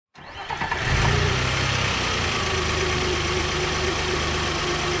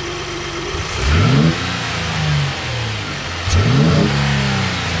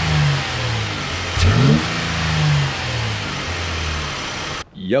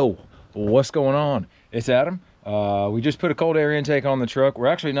Yo, what's going on? It's Adam. We just put a cold air intake on the truck. We're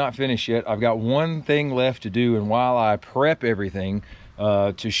actually not finished yet. I've got one thing left to do, and while I prep everything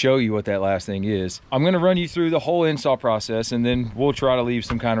to show you what that last thing is, I'm going to run you through the whole install process, and then we'll try to leave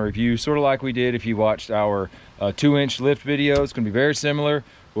some kind of review, sort of like we did if you watched our 2-inch lift video. It's going to be very similar.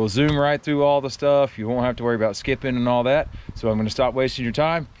 We'll zoom right through all the stuff. You won't have to worry about skipping and all that. So I'm going to stop wasting your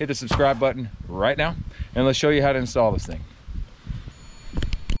time. Hit the subscribe button right now, and let's show you how to install this thing.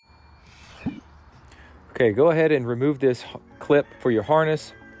 Okay, go ahead and remove this clip for your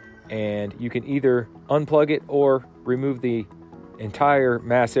harness, and you can either unplug it or remove the entire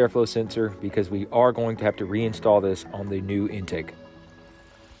mass airflow sensor, because we are going to have to reinstall this on the new intake.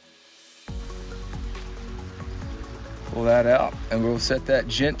 Pull that out, and we'll set that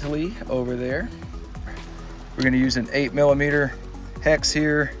gently over there. We're going to use an 8mm hex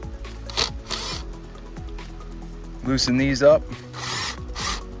here. Loosen these up.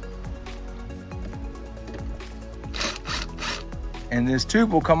 And this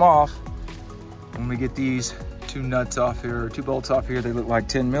tube will come off when we get these two nuts off here, or two bolts off here. They look like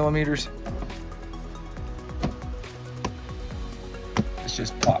 10mm. This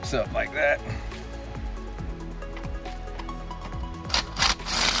just pops up like that.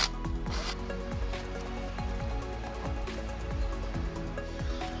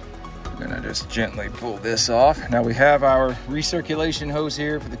 We're gonna just gently pull this off. Now we have our recirculation hose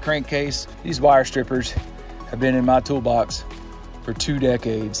here for the crankcase. These wire strippers have been in my toolbox for 2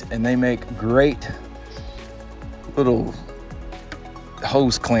 decades, and they make great little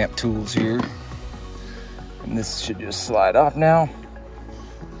hose clamp tools here. And this should just slide off now.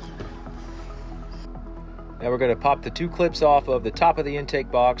 Now we're going to pop the 2 clips off of the top of the intake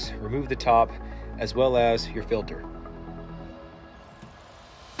box, remove the top, as well as your filter.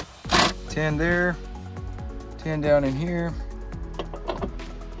 10 there, 10 down in here.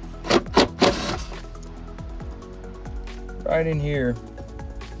 Right in here,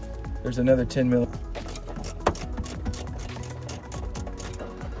 there's another 10mm.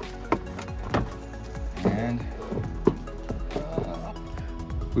 And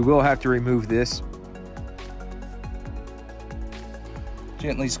we will have to remove this.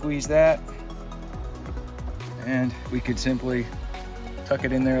 Gently squeeze that, and we could simply tuck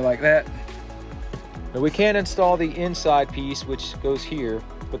it in there like that. Now we can install the inside piece, which goes here,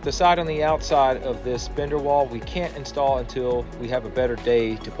 but the side on the outside of this fender wall we can't install until we have a better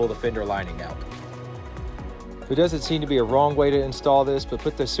day to pull the fender lining out. There doesn't seem to be a wrong way to install this, but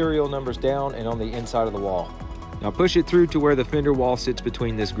put the serial numbers down and on the inside of the wall. Now push it through to where the fender wall sits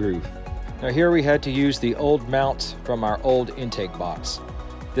between this groove. Now here we had to use the old mounts from our old intake box.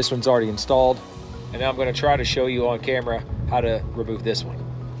 This one's already installed, and now I'm going to try to show you on camera how to remove this one.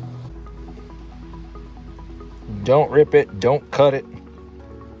 Don't rip it, don't cut it.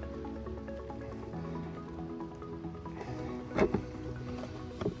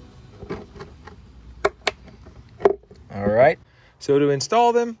 All right, so to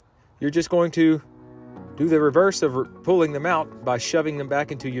install them, you're just going to do the reverse of pulling them out by shoving them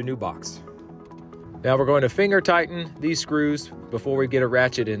back into your new box. Now we're going to finger tighten these screws before we get a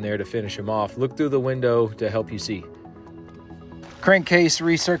ratchet in there to finish them off. Look through the window to help you see. Crankcase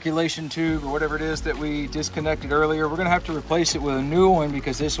recirculation tube, or whatever it is that we disconnected earlier, we're gonna have to replace it with a new one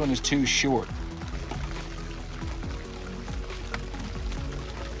because this one is too short.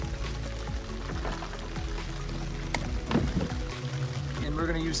 And we're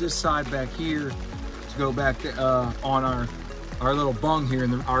gonna use this side back here to go back on our little bung here,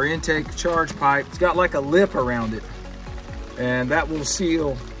 and our intake charge pipe. It's got like a lip around it, and that will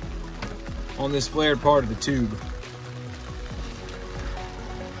seal on this flared part of the tube.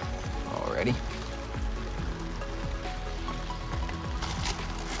 Alrighty.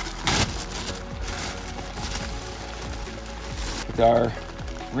 Put our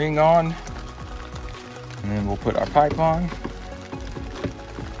ring on, and then we'll put our pipe on.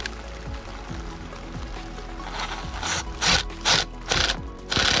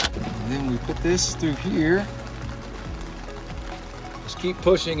 And then we put this through here. Just keep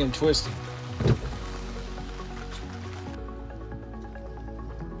pushing and twisting.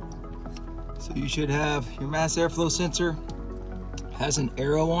 So you should have your mass airflow sensor, has an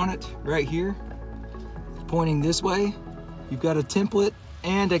arrow on it right here, pointing this way. You've got a template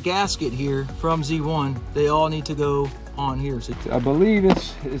and a gasket here from Z1. They all need to go on here. So I believe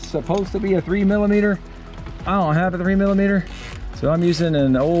it's supposed to be a 3mm. I don't have a 3mm. So I'm using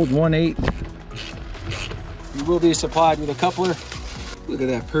an old 1/8. You will be supplied with a coupler. Look at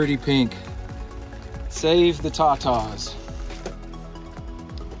that pretty pink. Save the tatas.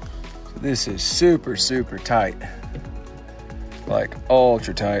 This is super, super tight. like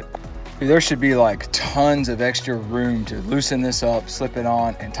ultra tight. Dude, there should be like tons of extra room to loosen this up, slip it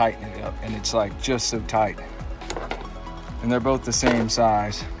on, and tighten it up. And it's like just so tight. And they're both the same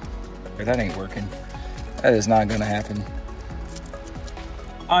size. But that ain't working. That is not gonna happen.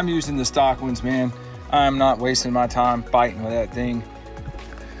 I'm using the stock ones, man. I'm not wasting my time fighting with that thing.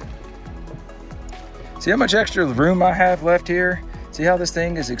 See how much extra room I have left here? See how this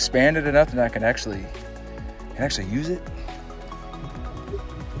thing is expanded enough that I can actually use it?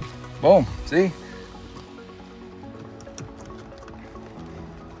 Boom, see?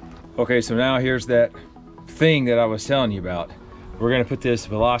 Okay, so now here's that thing that I was telling you about. We're gonna put this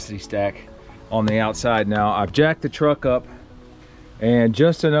velocity stack on the outside now. I've jacked the truck up and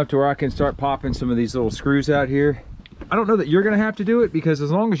just enough to where I can start popping some of these little screws out here. I don't know that you're gonna have to do it, because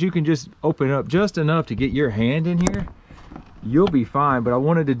as long as you can just open it up just enough to get your hand in here, you'll be fine. But I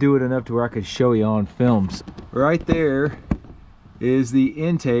wanted to do it enough to where I could show you on films. Right there is the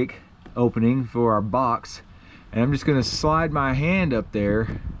intake opening for our box, and I'm just going to slide my hand up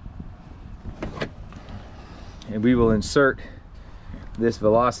there and we will insert this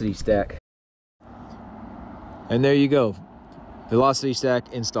velocity stack, and there you go, velocity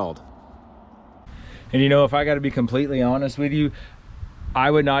stack installed. And you know, if I got to be completely honest with you,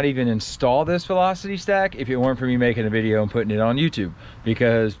 I would not even install this velocity stack if it weren't for me making a video and putting it on YouTube,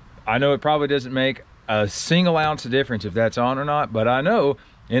 because I know it probably doesn't make a single ounce of difference if that's on or not, but I know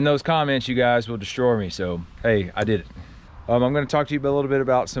in those comments you guys will destroy me. So hey, I did it. I'm going to talk to you a little bit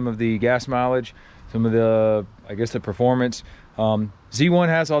about some of the gas mileage, some of the, I guess, the performance. Z1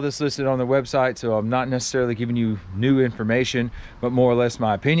 has all this listed on their website, so I'm not necessarily giving you new information, but more or less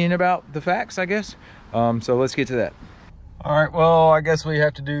my opinion about the facts, I guess. So let's get to that. All right, well, I guess we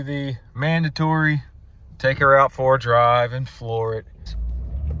have to do the mandatory, take her out for a drive and floor it.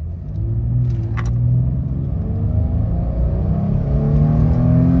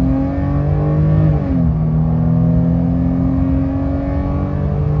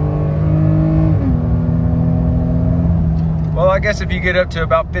 Well, I guess if you get up to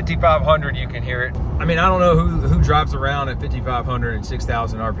about 5,500, you can hear it. I mean, I don't know who drives around at 5,500 and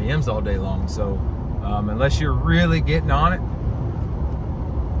 6,000 RPMs all day long. So unless you're really getting on it,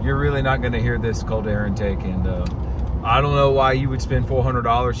 you're really not going to hear this cold air intake. And I don't know why you would spend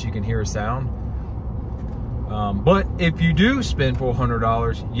 $400 so you can hear a sound. But if you do spend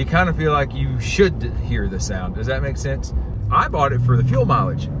 $400, you kind of feel like you should hear the sound. Does that make sense? I bought it for the fuel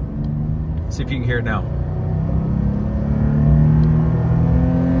mileage. See if you can hear it now.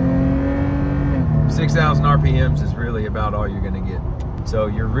 6,000 RPMs is really about all you're going to get. So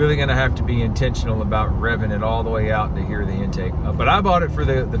you're really going to have to be intentional about revving it all the way out to hear the intake. But I bought it for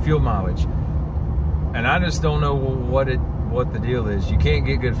the fuel mileage, and I just don't know what the deal is. You can't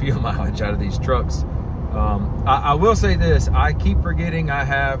get good fuel mileage out of these trucks. I will say this, I keep forgetting I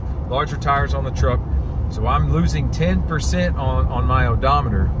have larger tires on the truck, so I'm losing 10% on my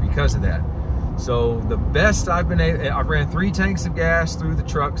odometer because of that. So the best I've ran 3 tanks of gas through the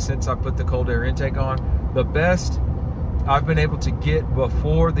truck since I put the cold air intake on. The best I've been able to get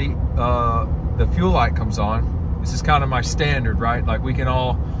before the fuel light comes on. This is kind of my standard, right? Like, we can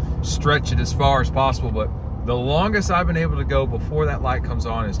all stretch it as far as possible, but the longest I've been able to go before that light comes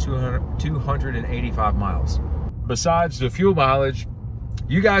on is 285 miles. Besides the fuel mileage,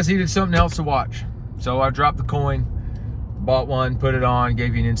 you guys needed something else to watch. So I dropped the coin, bought one, put it on,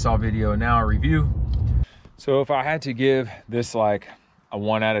 gave you an install video, and now a review. So if I had to give this like a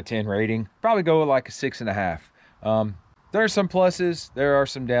 1 out of 10 rating, probably go with like a 6.5. There are some pluses, there are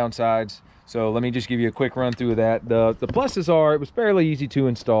some downsides. So let me just give you a quick run through of that. The pluses are, it was fairly easy to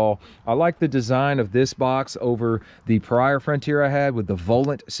install. I like the design of this box over the prior Frontier I had with the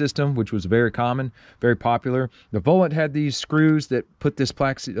Volant system, which was very common, very popular. The Volant had these screws that put this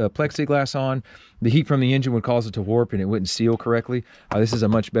plexiglass on. The heat from the engine would cause it to warp and it wouldn't seal correctly. This is a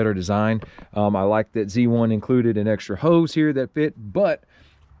much better design. I like that Z1 included an extra hose here that fit, but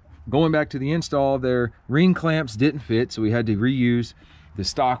going back to the install, their ring clamps didn't fit, so we had to reuse the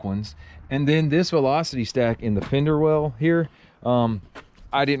stock ones. And then this velocity stack in the fender well here,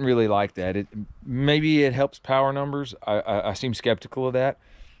 I didn't really like that. Maybe it helps power numbers. I seem skeptical of that.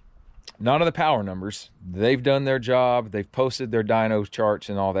 None of the power numbers, they've done their job. They've posted their dyno charts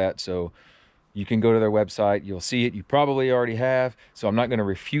and all that, so you can go to their website, you'll see it. You probably already have, so I'm not going to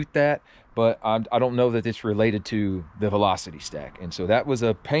refute that, but I don't know that it's related to the velocity stack. And so that was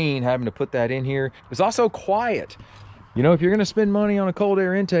a pain having to put that in here. It's also quiet. You know, if you're going to spend money on a cold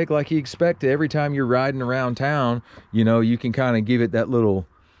air intake like you expect to every time you're riding around town, you know, you can kind of give it that little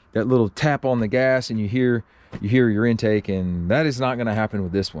tap on the gas and you hear your intake, and that is not going to happen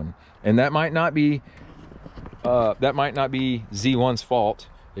with this one. And that might not be that might not be Z1's fault.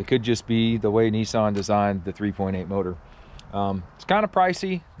 It could just be the way Nissan designed the 3.8 motor. It's kind of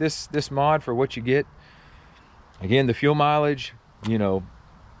pricey, this mod, for what you get. Again, the fuel mileage, you know,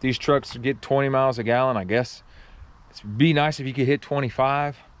 these trucks get 20 miles a gallon, I guess. It'd be nice if you could hit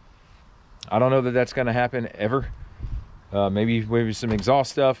 25. I don't know that that's going to happen ever. Maybe some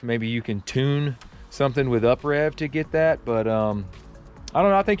exhaust stuff. Maybe you can tune something with up rev to get that, but I don't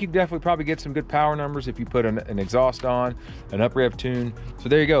know. I think you definitely probably get some good power numbers if you put an exhaust on, an up rev tune. So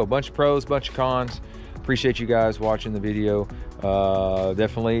there you go, a bunch of pros, bunch of cons. Appreciate you guys watching the video.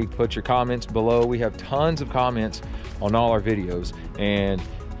 Definitely put your comments below. We have tons of comments on all our videos, and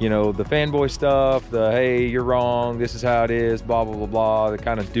you know, the fanboy stuff, the hey, you're wrong, this is how it is, blah blah blah blah, the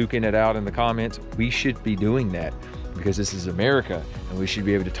kind of duking it out in the comments. We should be doing that because this is America, and we should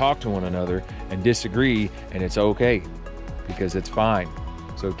be able to talk to one another and disagree, and it's okay, because it's fine.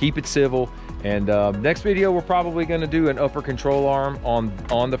 So keep it civil. And next video, we're probably going to do an upper control arm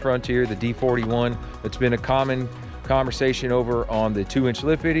on the Frontier, the D41. That's been a common conversation over on the 2-inch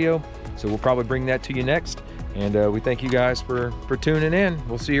lift video. So we'll probably bring that to you next. And we thank you guys for tuning in.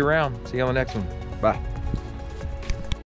 We'll see you around. See you on the next one. Bye.